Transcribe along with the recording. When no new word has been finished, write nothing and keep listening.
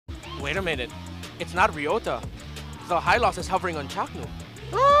Wait a minute. It's not Ryota. The high loss is hovering on Chaknu.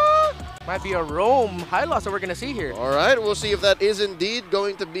 Might be a roam high loss that we're gonna see here. All right, we'll see if that is indeed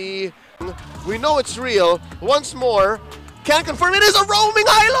going to be. We know it's real. Once more, can't confirm it is a roaming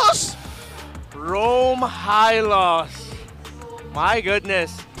high loss. Roam high loss. My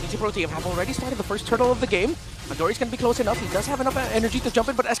goodness. TNC Pro Team have already started the first turtle of the game. Midori's gonna be close enough. He does have enough energy to jump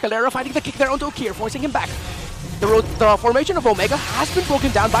in, but Escalera fighting the kick there onto Okir, forcing him back. The formation of Omega has been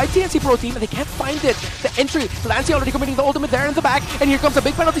broken down by TNC Pro Team, and they can't find it. The entry, Lancey already committing the ultimate there in the back, and here comes a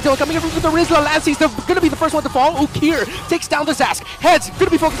big penalty zone coming in from the Rizla. Lancey's gonna be the first one to fall. Okir takes down the Zask. Heads gonna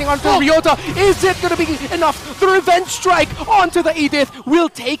be focusing on Ryota. Is it gonna be enough? The revenge strike onto the Edith will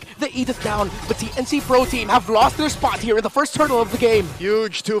take the Edith down, but TNC Pro Team have lost their spot here in the first turtle of the game.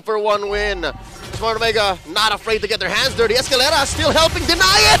 Huge 2-for-1 win. Smart Omega not afraid to get their hands dirty. Escalera still helping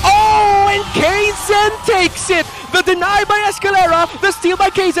deny it. Oh, and Kaizen takes it. The deny by Escalera, the steal by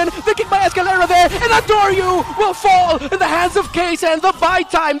Kaizen, the kick by Escalera there, and Adoryu will fall in the hands of Kaizen. The buy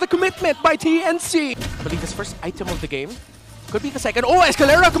time, the commitment by TNC. I believe this first item of the game could be the second. Oh,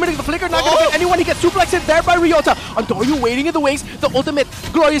 Escalera committing the flicker, not gonna get anyone. He gets suplexed there by Ryota. Adoryu waiting in the wings. The ultimate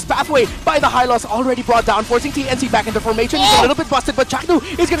glorious pathway by the high loss already brought down, forcing TNC back into formation. He's a little bit busted, but Chaknu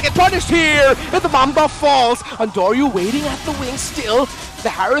is gonna get punished here. And the Mamba falls. Adoryu waiting at the wings still. The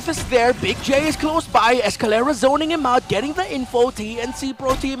Harith is there. Big J is close by. Escalera zoning him out, getting the info. TNC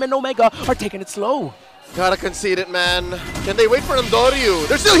Pro Team and Omega are taking it slow. Gotta concede it, man. Can they wait for Adoryu?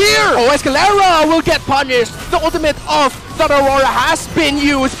 They're still here! Oh, Escalera will get punished. The ultimate of the Aurora has been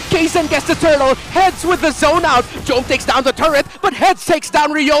used. Kaizen gets the turtle. Heads with the zone out. Jome takes down the turret, but Heads takes down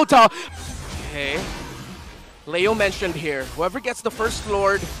Ryota. Okay. Leo mentioned here, whoever gets the first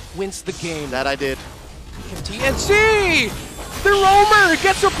Lord wins the game. That I did. TNC! The roamer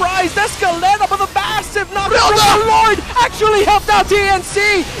gets surprised. Escalera with a massive knock. The Lord actually helped out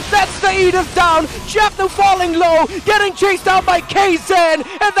TNC. That's the Edith down. Chapnu falling low, getting chased out by Kaizen.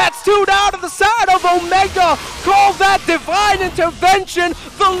 And that's 2 down to the side of Omega. Call that divine intervention.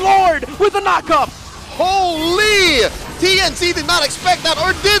 The Lord with the knockup. Holy! TNC did not expect that,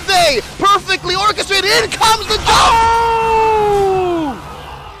 or did they? Perfectly orchestrated. In comes the jump!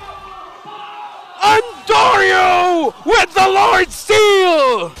 Adoryu with the Lord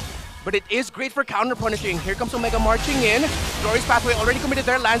Seal! But it is great for counter-punishing. Here comes Omega marching in. Glorious pathway already committed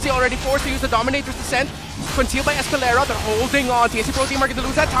there. Lancey already forced to use the Dominator's Descent. Concealed by Escalera. They're holding on. TNC Pro Team are going to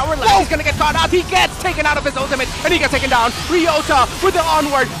lose that tower. Lancey's going to get caught out. He gets taken out of his ultimate, and he gets taken down. Ryota with the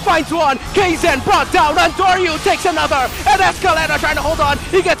onward. Finds one. Kaizen brought down. Adoryu takes another. And Escalera trying to hold on.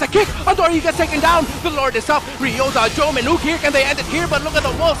 He gets a kick. Adoryu gets taken down. The Lord is up. Ryota, Jome, and Ukir. Can they end it here? But look at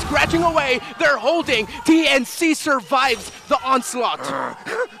the wolf scratching away. They're holding. TNC survives the onslaught.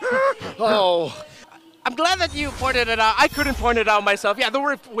 Oh. I'm glad that you pointed it out. I couldn't point it out myself. Yeah, the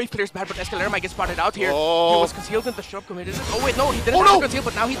wave clear's bad, but Escalera might get spotted out here. Oh. He was concealed in the shop committed. Oh wait, no, he didn't have to conceal,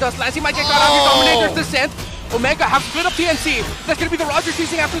 but now he does. Lancey might get caught out here. Dominator's Descent. Omega have split up TNC. That's going to be the Roger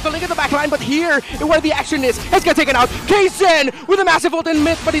chasing after the link in the back line, but here, where the action is, has got taken out. Kaizen with a massive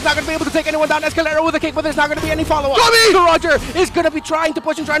ultimate, but he's not going to be able to take anyone down. Escalera with a kick, but there's not going to be any follow-up. The Roger is going to be trying to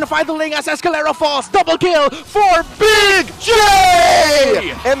push and trying to find the link as Escalera falls. Double kill for Big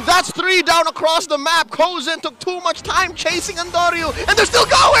J! And that's 3 down across the map. Kaizen took too much time chasing Adoryu, and they're still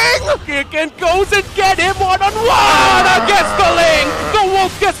going! Kick and goes and get him one-on-one against the link. The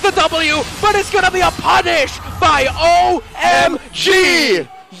Wolf gets the W, but it's going to be a punish by OMG!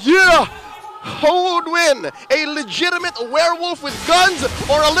 Yeah! Who would win? A legitimate werewolf with guns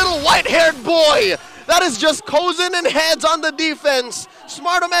or a little white-haired boy? That is just Kaizen and Heads on the defense.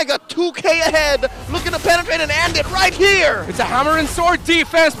 Smart Omega 2K ahead, looking to penetrate and end it right here. It's a hammer and sword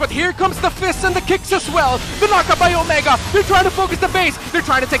defense, but here comes the fists and the kicks as well. The knockup by Omega. They're trying to focus the base. They're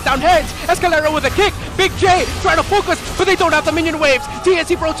trying to take down Heads. Escalera with a kick. Big J trying to focus, but they don't have the minion waves.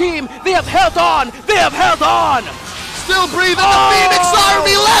 TNC Pro Team, they have held on. They have held on. Still breathing, the Phoenix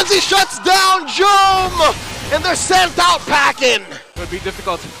Army. Lancey shuts down Jome, and they're sent out packing. Could be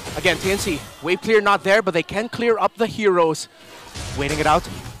difficult. Again, TNC, wave clear not there, but they can clear up the heroes. Waiting it out.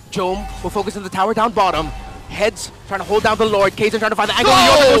 Jome will focus on the tower down bottom. Heads trying to hold down the Lord. Kaizen trying to find the angle.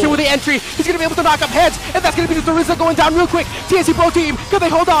 Ryota goes in with the entry. He's going to be able to knock up Heads, and that's going to be the Rizla going down real quick. TNC Pro Team, can they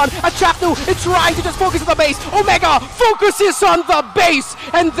hold on? A Chapnu is trying to just focus on the base. Omega focuses on the base,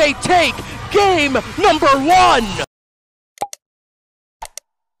 and they take game number 1.